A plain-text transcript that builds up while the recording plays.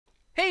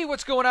Hey,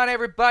 what's going on,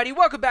 everybody?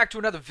 Welcome back to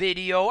another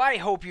video. I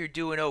hope you're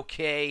doing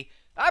okay.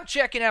 I'm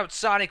checking out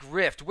Sonic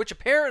Rift, which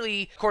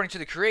apparently, according to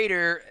the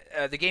creator,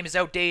 the game is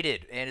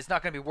outdated and it's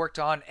not going to be worked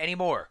on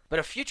anymore. But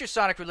a future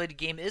Sonic-related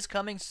game is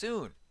coming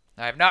soon.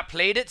 I have not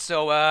played it,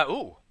 so,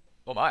 ooh.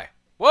 Oh my.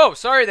 Whoa,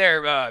 sorry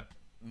there,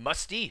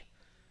 Musty.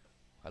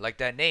 I like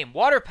that name.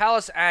 Water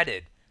Palace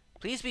added.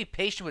 Please be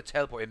patient with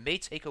teleport. It may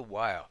take a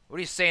while. What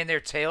are you saying there,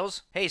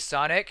 Tails? Hey,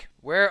 Sonic.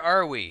 Where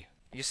are we?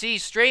 You see,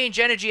 strange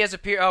energy has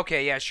appeared.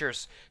 Okay, yeah, sure.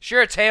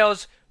 Sure,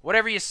 Tails.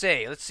 Whatever you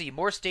say. Let's see.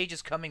 More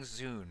stages coming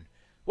soon.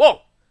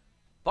 Whoa!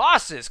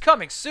 Bosses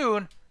coming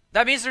soon?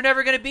 That means they're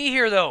never going to be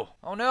here, though.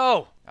 Oh,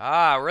 no.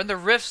 Ah, we're in the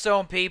Rift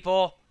Zone,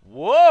 people.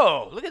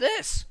 Whoa! Look at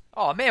this.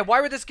 Oh, man,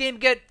 why would this game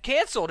get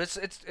canceled?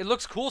 It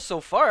looks cool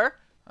so far.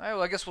 All right,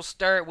 well, I guess we'll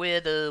start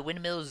with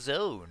Windmill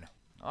Zone.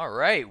 All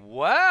right.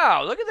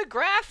 Wow, look at the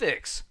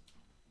graphics.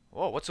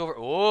 Whoa, what's over?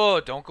 Oh,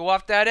 don't go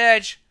off that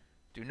edge.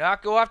 Do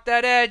not go off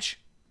that edge.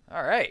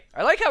 All right.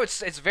 I like how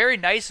it's very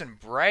nice and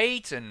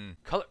bright and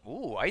color.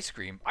 Ooh, ice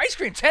cream. Ice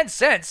cream, 10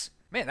 cents.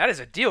 Man, that is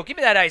a deal. Give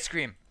me that ice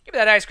cream. Give me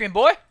that ice cream,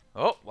 boy.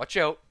 Oh, watch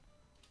out.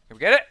 Can we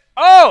get it?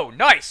 Oh,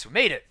 nice. We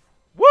made it.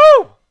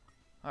 Woo!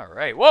 All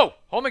right. Whoa.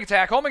 Homing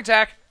attack. Homing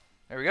attack.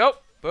 There we go.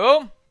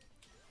 Boom.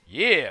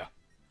 Yeah.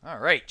 All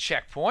right.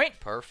 Checkpoint.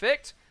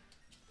 Perfect.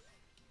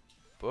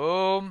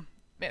 Boom.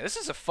 Man, this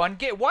is a fun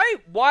game.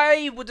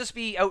 Why would this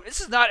be out?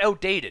 This is not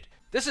outdated.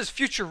 This is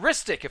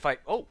futuristic.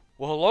 Oh,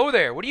 well, hello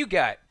there. What do you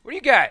got? What do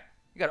you got?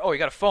 You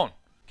got a phone.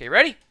 Okay,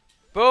 ready?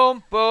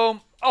 Boom,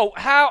 boom. Oh,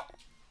 how?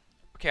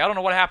 Okay, I don't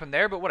know what happened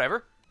there, but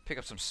whatever. Pick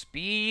up some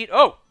speed.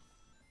 Oh,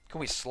 can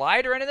we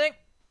slide or anything?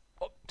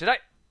 Oh, did I?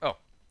 Oh,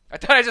 I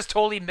thought I just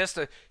totally missed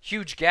a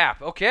huge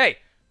gap. Okay.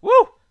 Woo!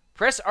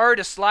 Press R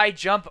to slide,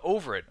 jump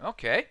over it.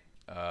 Okay.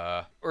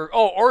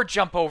 Or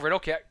jump over it.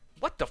 Okay.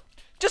 What the?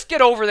 Just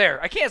get over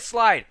there. I can't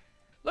slide.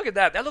 Look at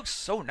that. That looks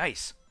so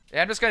nice.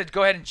 Yeah, I'm just going to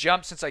go ahead and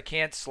jump since I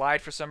can't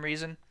slide for some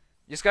reason.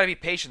 You just got to be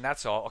patient,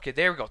 that's all. Okay,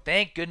 there we go.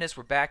 Thank goodness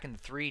we're back in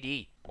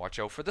 3D. Watch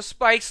out for the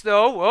spikes,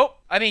 though. Whoa.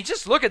 I mean,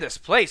 just look at this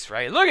place,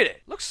 right? Look at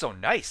it. Looks so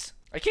nice.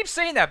 I keep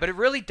saying that, but it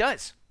really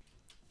does.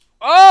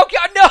 Oh,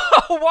 God,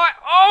 no. Why?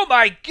 Oh,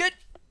 my good.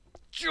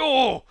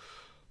 Oh.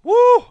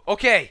 Woo.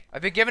 Okay,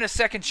 I've been given a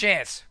second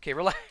chance. Okay,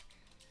 relax.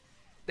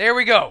 There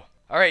we go.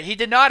 All right, he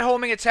did not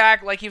homing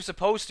attack like he was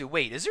supposed to.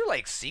 Wait, is there,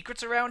 like,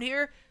 secrets around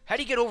here? How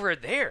do you get over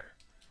there?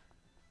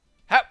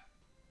 How?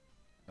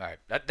 All right,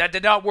 that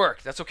did not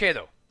work. That's okay,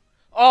 though.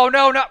 Oh,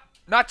 no,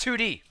 not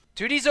 2D.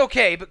 2D's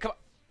okay, but come on.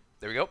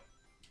 There we go.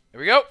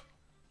 There we go.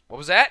 What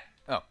was that?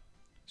 Oh,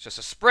 it's just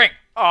a spring.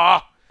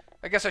 Aw,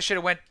 I guess I should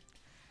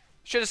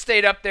have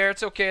stayed up there.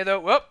 It's okay, though.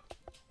 Whoop,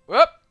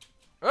 whoop,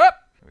 whoop.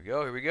 Here we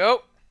go, here we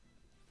go.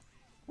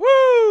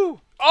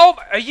 Woo! Oh,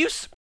 are you...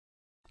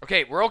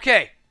 Okay, we're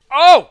okay.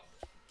 Oh!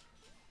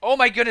 Oh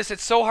my goodness,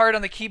 it's so hard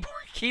on the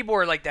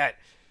keyboard like that.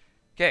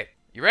 Okay,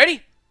 you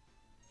ready?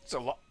 It's a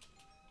lot.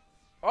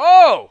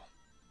 Oh!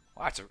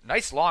 Wow, it's a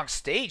nice long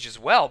stage as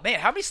well. Man,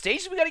 how many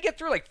stages we got to get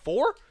through? Like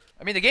 4?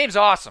 I mean, the game's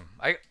awesome.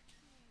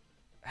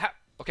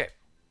 Okay.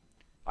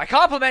 I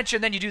compliment you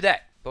and then you do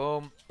that.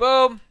 Boom,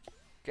 boom.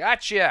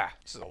 Gotcha.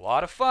 This is a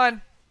lot of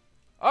fun.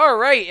 All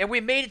right, and we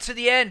made it to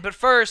the end. But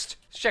first,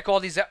 let's check all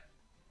these out.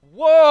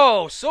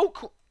 Whoa, so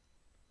cool.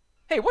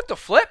 Hey, what the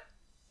flip?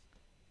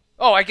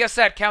 Oh, I guess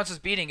that counts as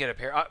beating it up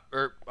here.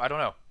 Or, I don't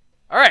know.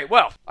 All right,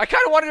 well, I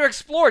kind of wanted to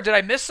explore. Did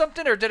I miss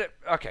something or did it?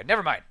 Okay,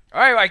 never mind.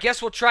 All right, well, I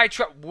guess we'll try.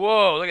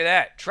 Whoa, look at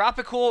that.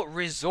 Tropical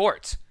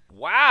Resort.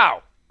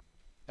 Wow.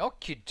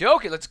 Okie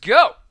dokie, let's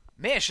go.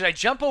 Man, should I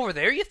jump over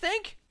there, you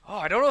think? Oh,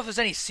 I don't know if there's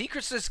any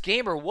secrets to this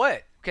game or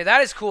what. Okay,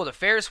 that is cool. The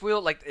Ferris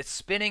wheel, like, it's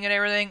spinning and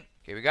everything.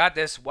 Okay, we got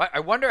this. I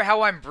wonder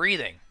how I'm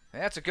breathing.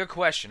 That's a good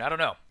question. I don't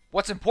know.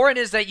 What's important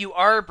is that you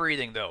are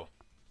breathing, though.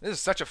 This is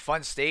such a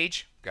fun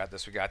stage. Got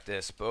this, we got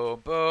this. Boom,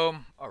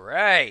 boom. All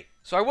right.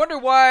 So I wonder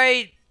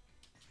why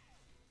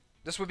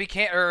this would be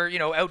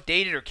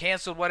outdated or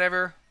canceled,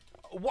 whatever.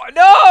 What?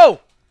 No!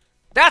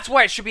 That's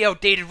why it should be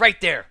outdated right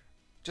there.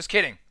 Just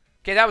kidding.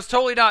 Okay, that was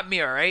totally not me,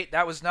 all right?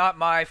 That was not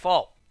my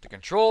fault. The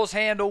controls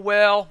handle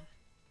well.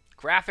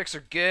 Graphics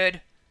are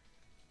good.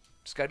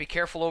 Just got to be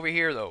careful over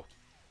here, though.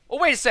 Oh,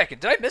 wait a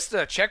second. Did I miss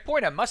the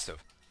checkpoint? I must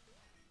have.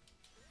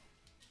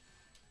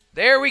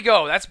 There we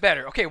go. That's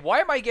better. Okay, why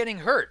am I getting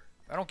hurt?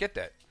 I don't get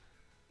that.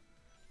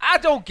 I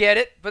don't get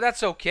it, but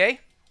that's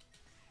okay.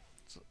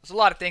 There's a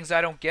lot of things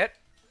I don't get.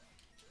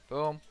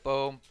 Boom,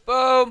 boom,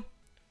 boom.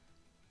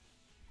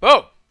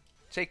 Boom.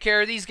 Take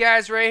care of these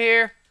guys right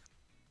here.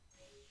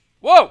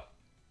 Whoa.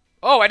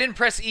 Oh, I didn't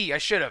press E. I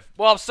should have.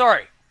 Well, I'm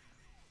sorry.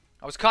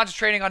 I was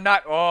concentrating on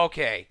not...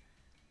 Okay.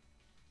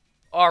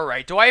 All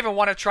right. Do I even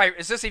want to try...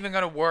 Is this even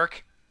going to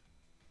work?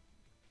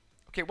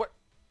 Okay, what...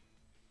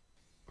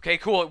 Okay,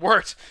 cool. It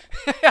worked.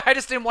 I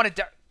just didn't want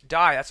to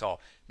die, that's all.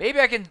 Maybe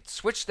I can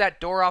switch that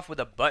door off with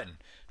a button.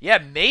 Yeah,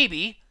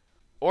 maybe.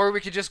 Or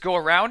we could just go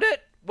around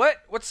it? What?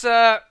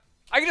 I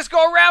can just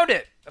go around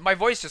it. My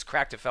voice just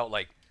cracked, it felt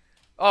like.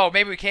 Oh,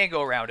 maybe we can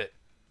go around it.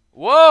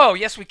 Whoa,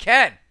 yes we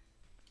can.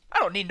 I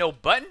don't need no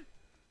button.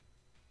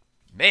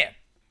 Man.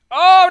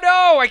 Oh,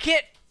 no! I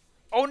can't...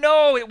 Oh,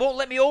 no! It won't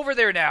let me over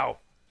there now.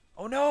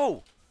 Oh,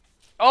 no!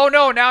 Oh,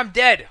 no! Now I'm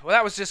dead. Well,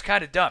 that was just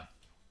kind of dumb.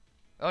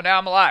 Oh, now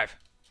I'm alive.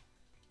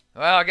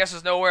 Well, I guess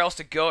there's nowhere else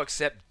to go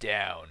except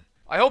down.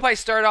 I hope I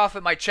start off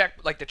at my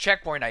the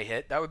checkpoint I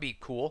hit. That would be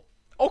cool.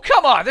 Oh,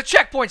 come on! The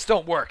checkpoints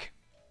don't work!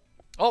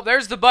 Oh,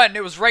 there's the button.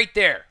 It was right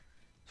there.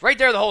 It's right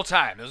there the whole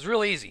time. It was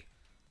real easy.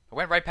 I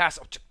went right past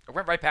it. I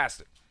went right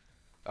past it.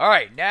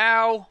 Alright,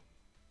 now...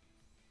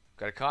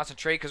 Gotta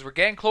concentrate because we're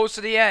getting close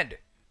to the end.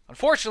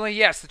 Unfortunately,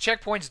 yes, the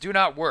checkpoints do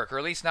not work, or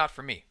at least not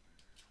for me.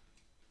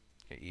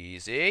 Okay,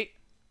 easy.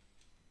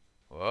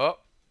 Whoa.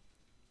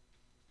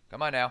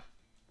 Come on now.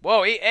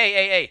 Whoa,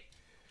 hey.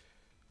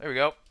 There we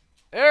go.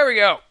 There we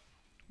go.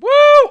 Woo!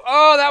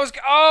 Oh, that was...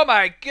 Oh,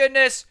 my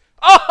goodness.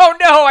 Oh,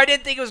 no, I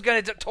didn't think it was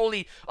going to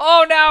totally...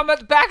 Oh, now I'm at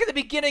the back of the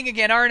beginning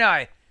again, aren't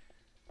I?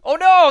 Oh,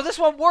 no, this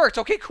one worked.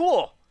 Okay,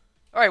 cool.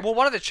 All right, well,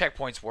 one of the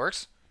checkpoints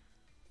works.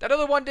 That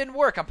other one didn't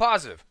work, I'm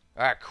positive.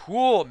 All right,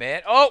 cool,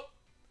 man. Oh!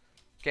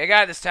 Okay, I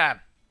got it this time.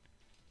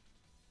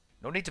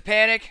 No need to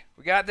panic.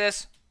 We got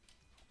this.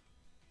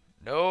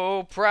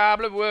 No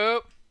problem.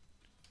 Whoop.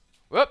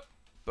 Whoop.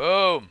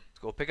 Boom. Let's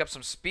go pick up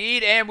some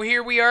speed, and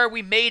here we are.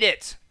 We made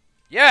it.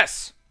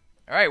 Yes.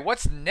 All right,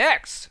 what's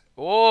next?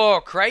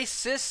 Oh,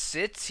 Crisis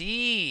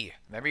City.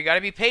 Remember, you got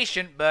to be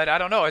patient, but I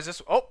don't know. Is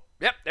this... Oh,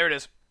 yep, there it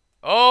is.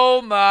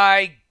 Oh,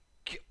 my...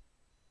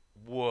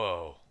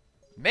 Whoa.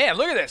 Man,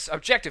 look at this.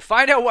 Objective.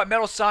 Find out what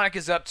Metal Sonic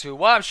is up to.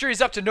 Well, I'm sure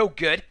he's up to no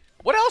good.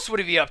 What else would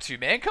he be up to,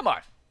 man? Come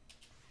on.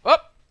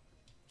 Up.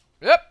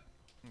 Yep.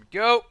 Here we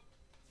go.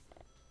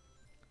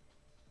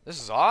 This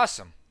is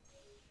awesome.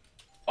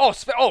 Oh,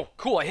 oh,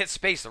 cool. I hit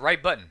space, the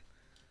right button.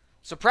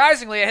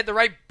 Surprisingly, I hit the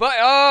right button.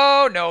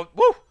 Oh, no.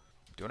 Woo.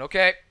 Doing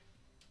okay.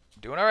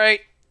 Doing all right.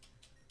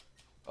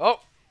 Oh.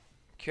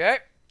 Okay.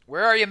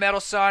 Where are you, Metal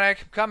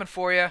Sonic? I'm coming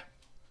for you. I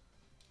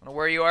don't know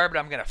where you are, but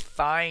I'm going to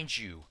find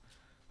you.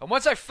 And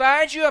once I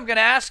find you, I'm going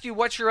to ask you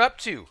what you're up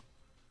to.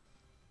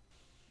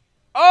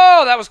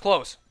 Oh, that was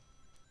close.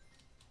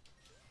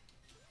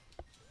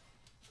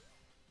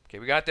 Okay,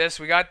 we got this.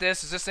 We got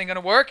this. Is this thing going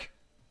to work?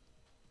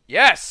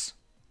 Yes.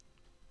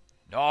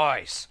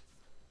 Nice.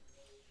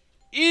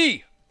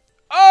 E.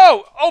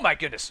 Oh! Oh, my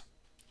goodness.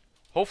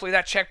 Hopefully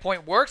that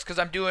checkpoint works because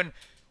I'm doing,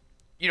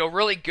 you know,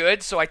 really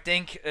good. So I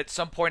think at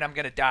some point I'm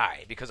going to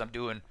die because I'm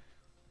doing,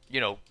 you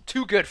know,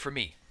 too good for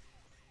me.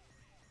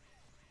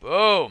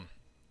 Boom.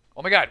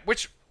 Oh, my God.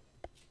 Which?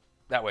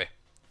 That way.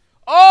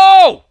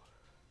 Oh!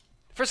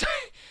 For some,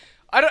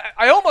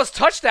 I almost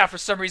touched that for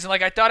some reason.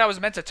 Like, I thought I was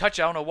meant to touch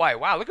it. I don't know why.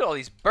 Wow, look at all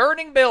these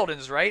burning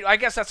buildings, right? I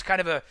guess that's kind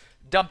of a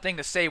dumb thing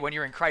to say when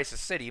you're in Crisis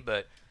City,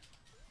 but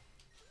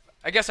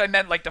I guess I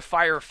meant, like, the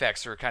fire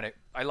effects are kind of...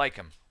 I like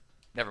them.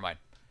 Never mind.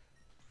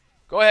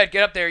 Go ahead,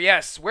 get up there.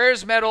 Yes.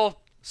 Where's Metal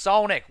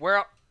Sonic?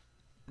 Where...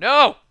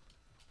 No!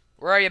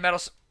 Where are you, Metal...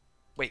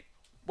 Wait.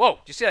 Whoa,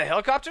 do you see that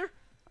helicopter?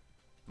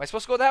 Am I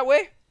supposed to go that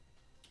way?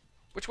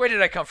 Which way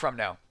did I come from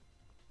now?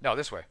 No,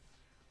 this way.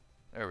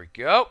 There we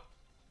go.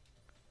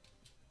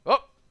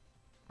 Oh.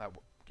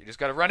 You just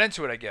got to run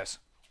into it, I guess.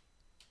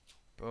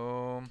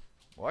 Boom.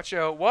 Watch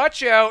out.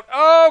 Watch out.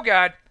 Oh,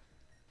 God.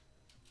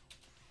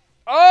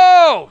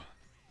 Oh.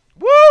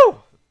 Woo.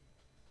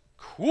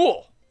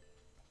 Cool.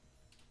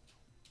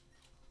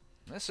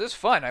 This is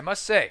fun, I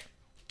must say.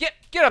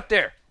 Get up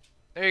there.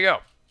 There you go.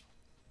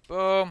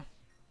 Boom.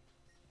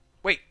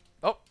 Wait.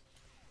 Oh.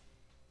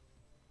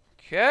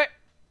 Okay.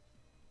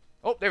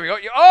 Oh, there we go.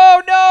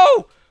 Oh,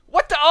 no.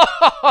 What the?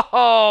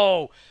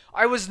 Oh.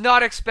 I was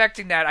not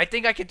expecting that. I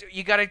think I could...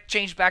 You got to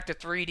change back to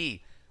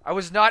 3D. I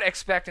was not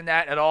expecting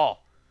that at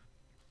all.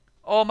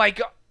 Oh, my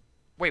God.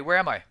 Wait, where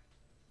am I? Am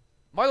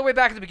I all the way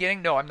back at the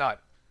beginning? No, I'm not.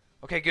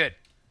 Okay, good.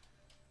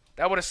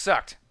 That would have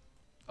sucked.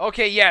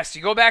 Okay, yes.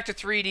 You go back to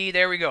 3D.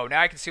 There we go.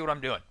 Now I can see what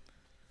I'm doing.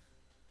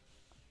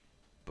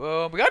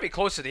 Boom. We got to be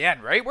close to the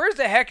end, right? Where's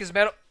the heck is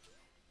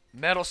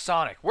Metal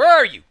Sonic? Where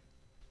are you?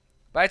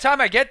 By the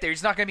time I get there,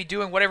 he's not going to be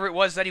doing whatever it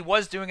was that he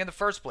was doing in the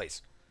first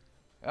place.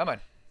 Come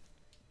on.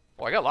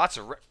 Oh, I got lots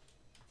of...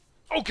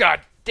 Oh,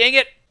 God. Dang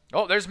it.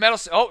 Oh, there's Metal...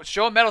 Oh, it's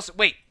showing Metal...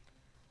 Wait.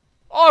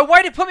 Oh,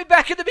 why did it put me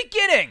back in the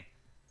beginning?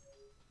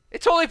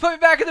 It totally put me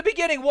back in the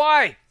beginning.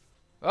 Why?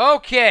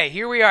 Okay,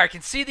 here we are. I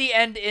can see the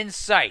end in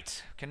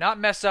sight. Cannot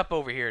mess up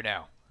over here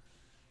now.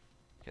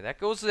 Okay, that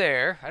goes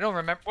there. I don't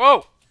remember...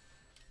 Whoa!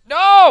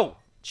 No!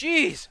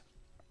 Jeez.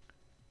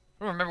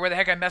 I don't remember where the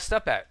heck I messed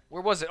up at.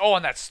 Where was it? Oh,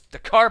 and that's the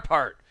car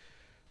part.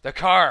 The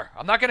car.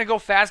 I'm not going to go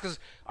fast because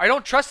I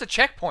don't trust the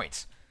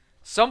checkpoints.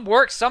 Some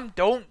work, some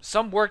don't.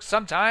 Some work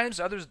sometimes.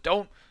 Others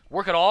don't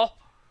work at all.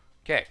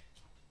 Okay.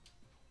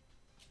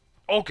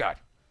 Oh, God.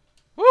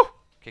 Woo!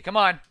 Okay, come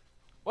on.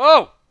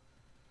 Whoa!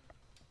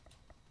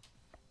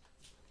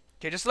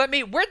 Okay, just let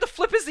me... Where the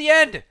flip is the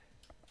end?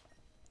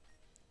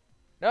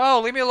 No,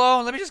 leave me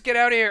alone. Let me just get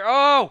out of here.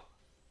 Oh!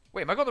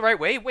 Wait, am I going the right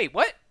way? Wait,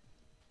 what?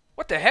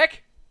 What the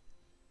heck?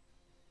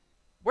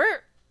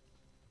 Where?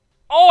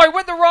 Oh, I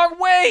went the wrong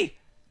way!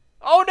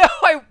 Oh,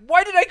 no!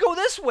 Why did I go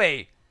this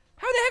way?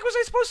 How the heck was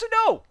I supposed to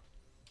know?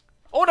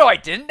 Oh, no, I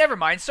didn't. Never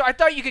mind. So I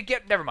thought you could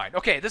get... Never mind.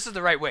 Okay, this is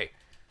the right way.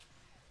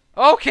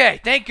 Okay,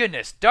 thank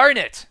goodness. Darn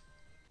it.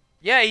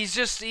 Yeah, he's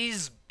just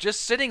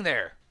sitting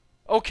there.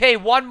 Okay,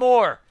 one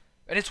more.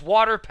 And it's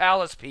Water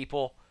Palace,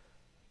 people.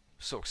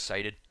 So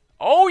excited.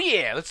 Oh,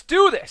 yeah, let's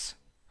do this.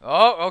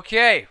 Oh,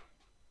 okay.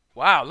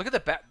 Wow, look at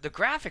the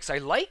graphics. I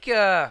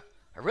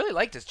really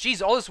like this.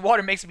 Jeez, all this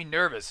water makes me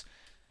nervous.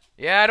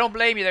 Yeah, I don't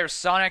blame you there,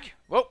 Sonic.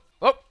 Whoa,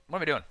 whoa, what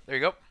am I doing? There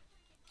you go.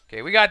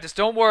 Okay, we got this.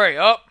 Don't worry.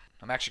 Oh,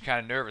 I'm actually kind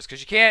of nervous because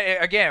you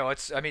can't. Again,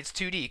 it's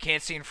 2D. You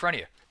can't see in front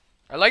of you.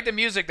 I like the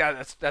music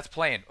that's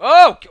playing.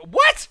 Oh,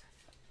 what?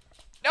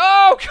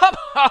 No, come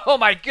on. Oh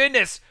my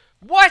goodness.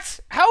 What?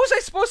 How was I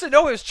supposed to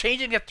know it was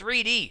changing to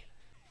 3D?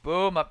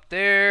 Boom, up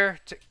there.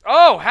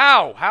 Oh,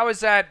 how? How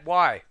is that?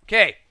 Why?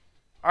 Okay.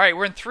 All right,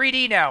 we're in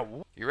 3D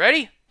now. You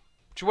ready?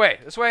 Which way?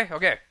 This way?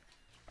 Okay.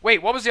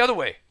 Wait, what was the other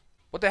way?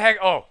 What the heck?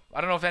 Oh,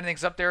 I don't know if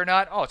anything's up there or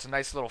not. Oh, it's a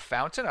nice little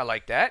fountain. I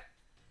like that.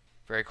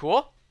 Very cool.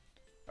 All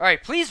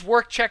right, please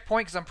work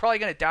checkpoint because I'm probably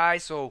going to die,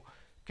 so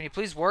can you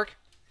please work?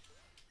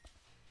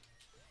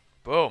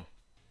 Boom.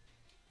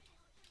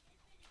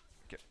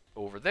 Get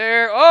over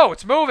there. Oh,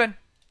 it's moving.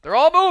 They're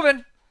all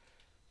moving.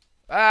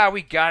 Ah,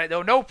 we got it,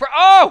 though.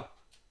 Oh!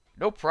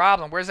 No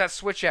problem. Where's that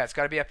switch at? It's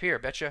got to be up here,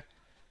 betcha.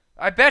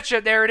 I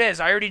betcha there it is.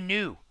 I already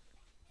knew.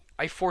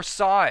 I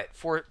foresaw it.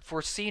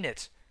 Foreseen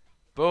it.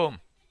 Boom.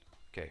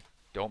 Okay.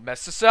 Don't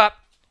mess this up.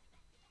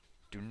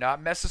 Do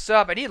not mess this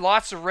up. I need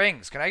lots of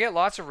rings. Can I get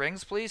lots of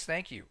rings, please?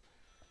 Thank you.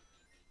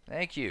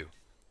 Thank you.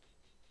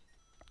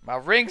 My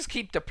rings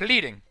keep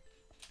depleting.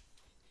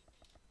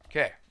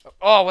 Okay.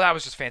 Oh, well, that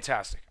was just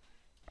fantastic.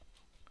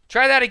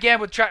 Try that again,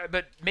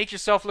 but make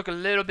yourself look a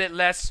little bit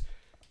less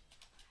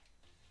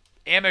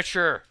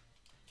amateur.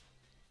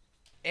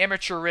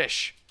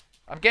 Amateurish.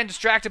 I'm getting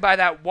distracted by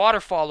that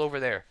waterfall over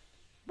there.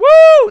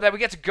 Woo! That we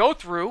get to go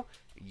through.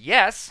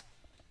 Yes.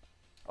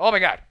 Oh, my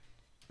God.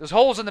 There's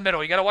holes in the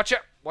middle. You got to watch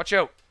out. Watch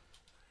out.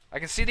 I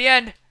can see the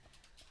end.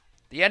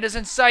 The end is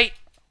in sight.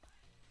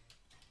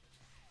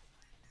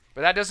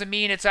 But that doesn't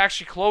mean it's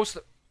actually close.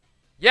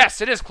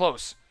 Yes, it is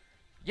close.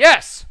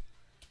 Yes!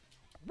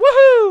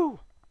 Woohoo!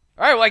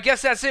 Alright, well, I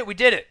guess that's it. We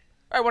did it.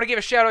 Alright, I want to give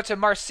a shout out to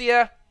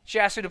Marcia. She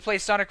asked me to play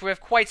Sonic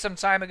Rift quite some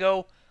time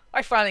ago.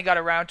 I finally got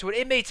around to it.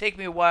 It may take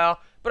me a while,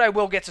 but I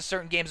will get to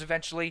certain games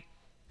eventually.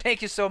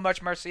 Thank you so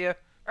much, Marcia.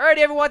 Alright,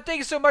 everyone, thank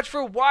you so much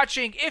for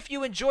watching. If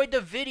you enjoyed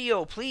the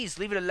video, please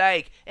leave it a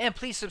like, and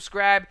please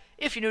subscribe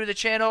if you're new to the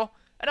channel.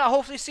 And I'll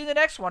hopefully see you in the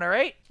next one,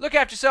 alright? Look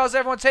after yourselves,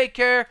 everyone. Take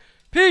care.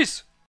 Peace!